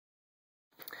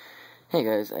Hey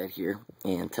guys, Ed here,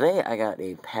 and today I got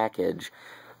a package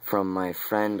from my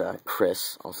friend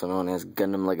Chris, also known as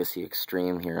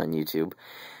Gundamlegacyextreme here on YouTube,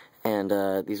 and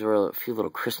these were a few little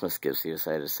Christmas gifts he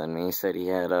decided to send me. He said he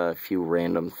had a few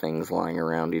random things lying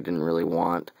around he didn't really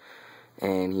want,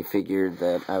 and he figured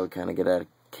that I would kind of get a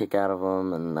kick out of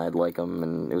them, and I'd like them,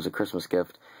 and it was a Christmas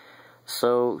gift.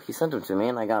 So he sent them to me,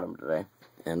 and I got them today.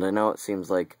 And I know it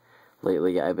seems like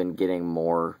lately I've been getting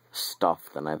more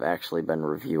stuff than I've actually been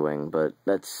reviewing, but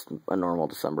that's a normal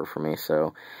December for me,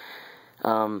 so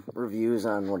reviews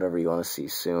on whatever you want to see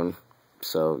soon.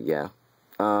 So yeah.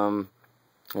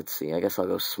 Let's see, I guess I'll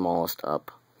go smallest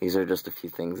up. These are just a few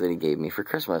things that he gave me for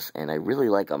Christmas, and I really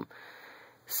like them.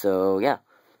 So yeah,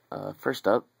 first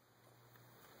up,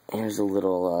 here's a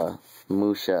little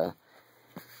Musha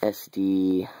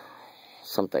SD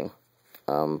something.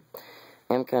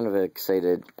 I'm kind of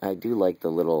excited. I do like the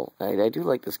little, I do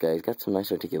like this guy. He's got some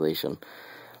nice articulation.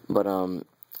 But, I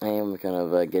am kind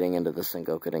of getting into the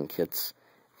Sengoku kits,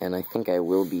 and I think I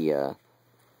will be,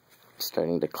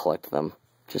 starting to collect them,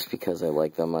 just because I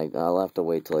like them. I'll have to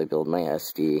wait till I build my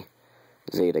SD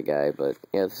Zeta guy, but,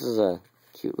 yeah, this is a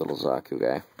cute little Zaku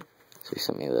guy. So he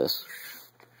sent me this.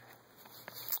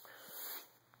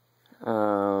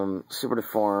 Super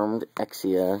Deformed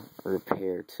Exia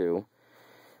Repair 2.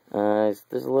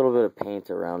 There's a little bit of paint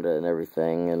around it and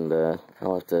everything, and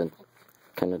I'll have to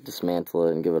kind of dismantle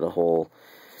it and give it a whole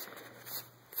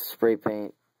spray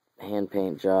paint, hand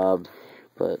paint job,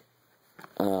 but,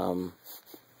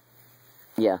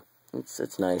 yeah,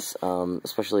 it's nice,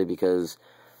 especially because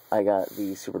I got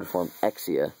the Super Deformed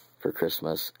Exia for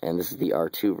Christmas, and this is the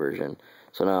R2 version,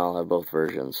 so now I'll have both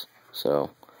versions, so,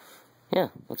 yeah,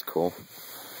 that's cool.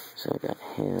 So I got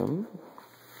him.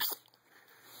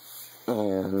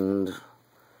 And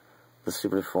the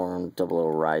Super Deformed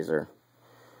 00 Riser,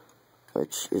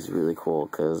 which is really cool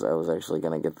because I was actually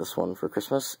going to get this one for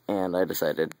Christmas, and I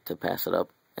decided to pass it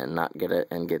up and not get it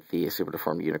and get the Super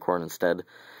Deformed Unicorn instead,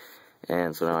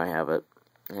 and so now I have it.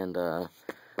 And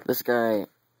this guy,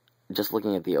 just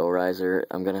looking at the O-Riser,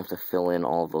 I'm going to have to fill in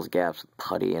all of those gaps with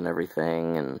putty and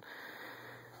everything, and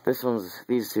these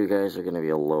two guys are going to be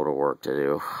a load of work to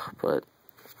do, but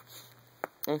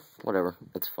whatever.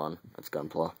 It's fun. It's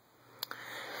Gunpla.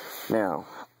 Now,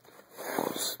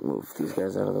 I'll just move these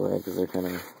guys out of the way because they're kind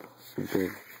of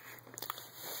big.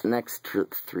 Next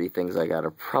three things I got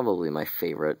are probably my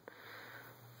favorite.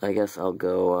 I guess I'll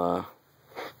go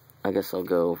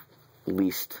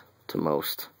least to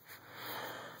most.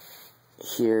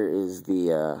 Here is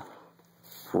the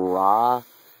Raw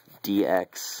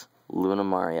DX Luna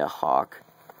Maria Hawk.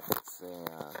 It's a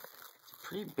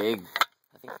pretty big.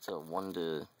 I think it's a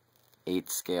 1:8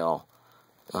 scale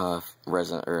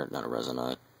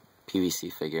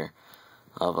PVC figure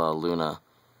of Luna,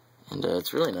 and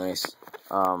it's really nice.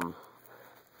 I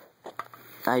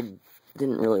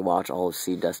didn't really watch all of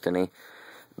Sea Destiny,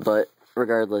 but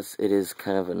regardless, it is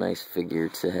kind of a nice figure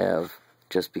to have,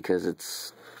 just because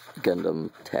it's Gundam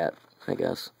tat, I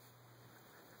guess.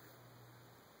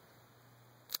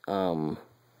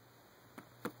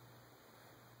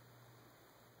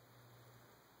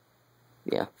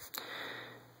 Yeah.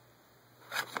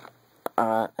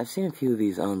 I've seen a few of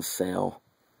these on sale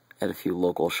at a few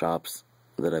local shops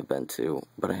that I've been to,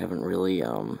 but I haven't really,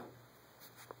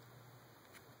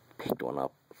 picked one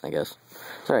up, I guess.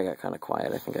 Sorry I got kind of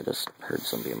quiet. I think I just heard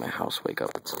somebody in my house wake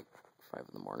up. It's like 5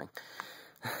 in the morning.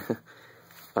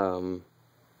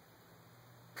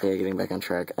 Yeah, getting back on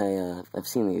track. I've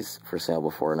seen these for sale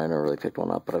before, and I never really picked one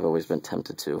up, but I've always been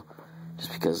tempted to,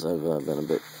 just because I've been a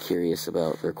bit curious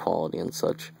about their quality and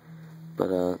such. But,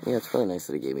 yeah, it's really nice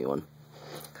that he gave me one.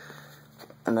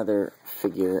 Another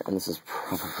figure, and this is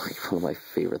probably one of my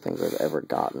favorite things I've ever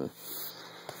gotten.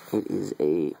 It is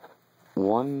a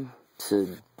 1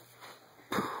 to,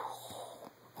 I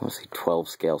want to say 12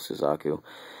 scale Suzaku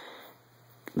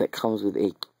that comes with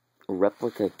a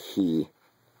replica key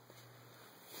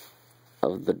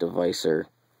of the divisor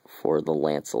for the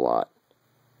Lancelot,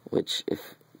 which,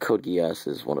 if Code Geass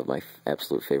is one of my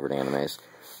absolute favorite animes,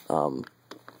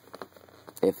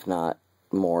 if not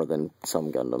more than some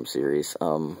Gundam series.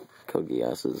 Code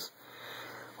Geass is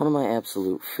one of my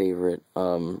absolute favorite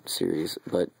series,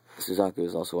 but Suzaku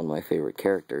is also one of my favorite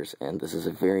characters, and this is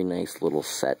a very nice little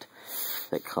set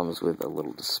that comes with a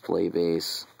little display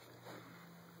base.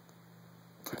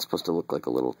 It's supposed to look like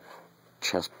a little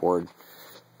chessboard,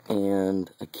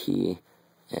 and a key,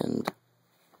 and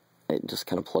it just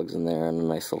kind of plugs in there, and a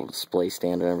nice little display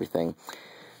stand and everything.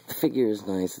 The figure is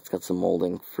nice. It's got some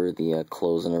molding for the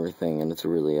clothes and everything, and it's a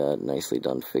really nicely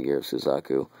done figure of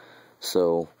Suzaku.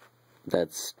 So,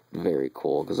 that's very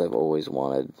cool, because I've always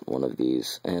wanted one of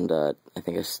these, and I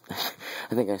think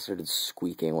I think I started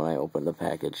squeaking when I opened the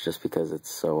package, just because it's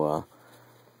so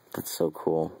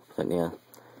cool. But yeah,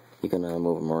 you can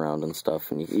move them around and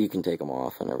stuff, and you can take them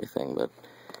off and everything, but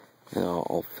you know,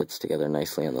 all fits together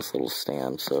nicely on this little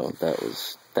stand, so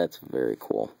that's very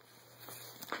cool.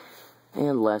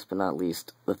 And last but not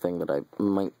least, the thing that I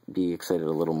might be excited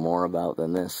a little more about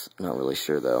than this, not really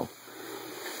sure though,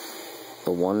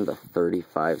 the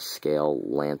 1:35 scale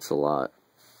Lancelot.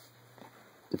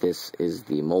 This is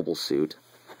the mobile suit,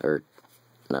 or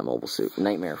not mobile suit,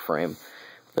 nightmare frame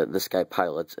that this guy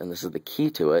pilots, and this is the key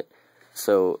to it.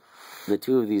 So the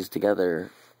two of these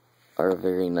together are a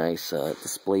very nice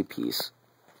display piece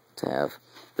to have.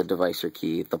 The divisor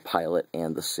key, the pilot,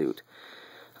 and the suit.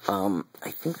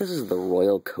 I think this is the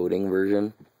royal coating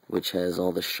version, which has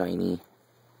all the shiny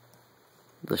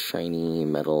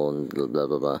metal and blah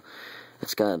blah blah.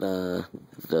 It's got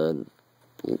the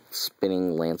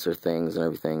spinning lancer things and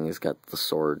everything. It's got the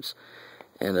swords,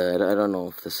 and I don't know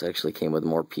if this actually came with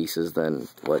more pieces than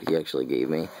what he actually gave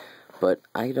me, but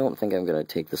I don't think I'm gonna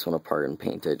take this one apart and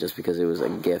paint it, just because it was a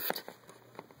gift,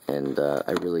 and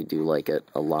I really do like it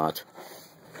a lot.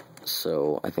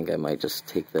 So I think I might just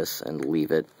take this and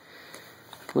leave it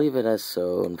as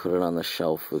so, and put it on the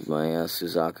shelf with my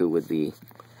Suzaku with the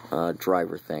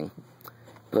driver thing.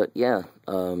 But yeah,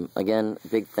 again,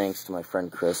 big thanks to my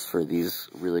friend Chris for these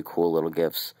really cool little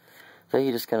gifts that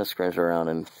he just kind of scrounged around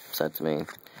and sent to me.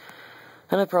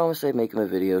 And I promised I'd make him a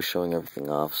video showing everything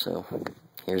off, so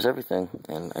here's everything.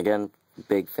 And again,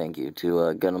 big thank you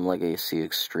to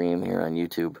Gundamlegacyextreme here on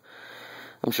YouTube.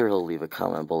 I'm sure he'll leave a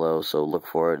comment below, so look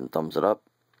for it and thumbs it up.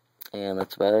 And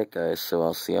that's about it, guys, so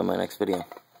I'll see you on my next video.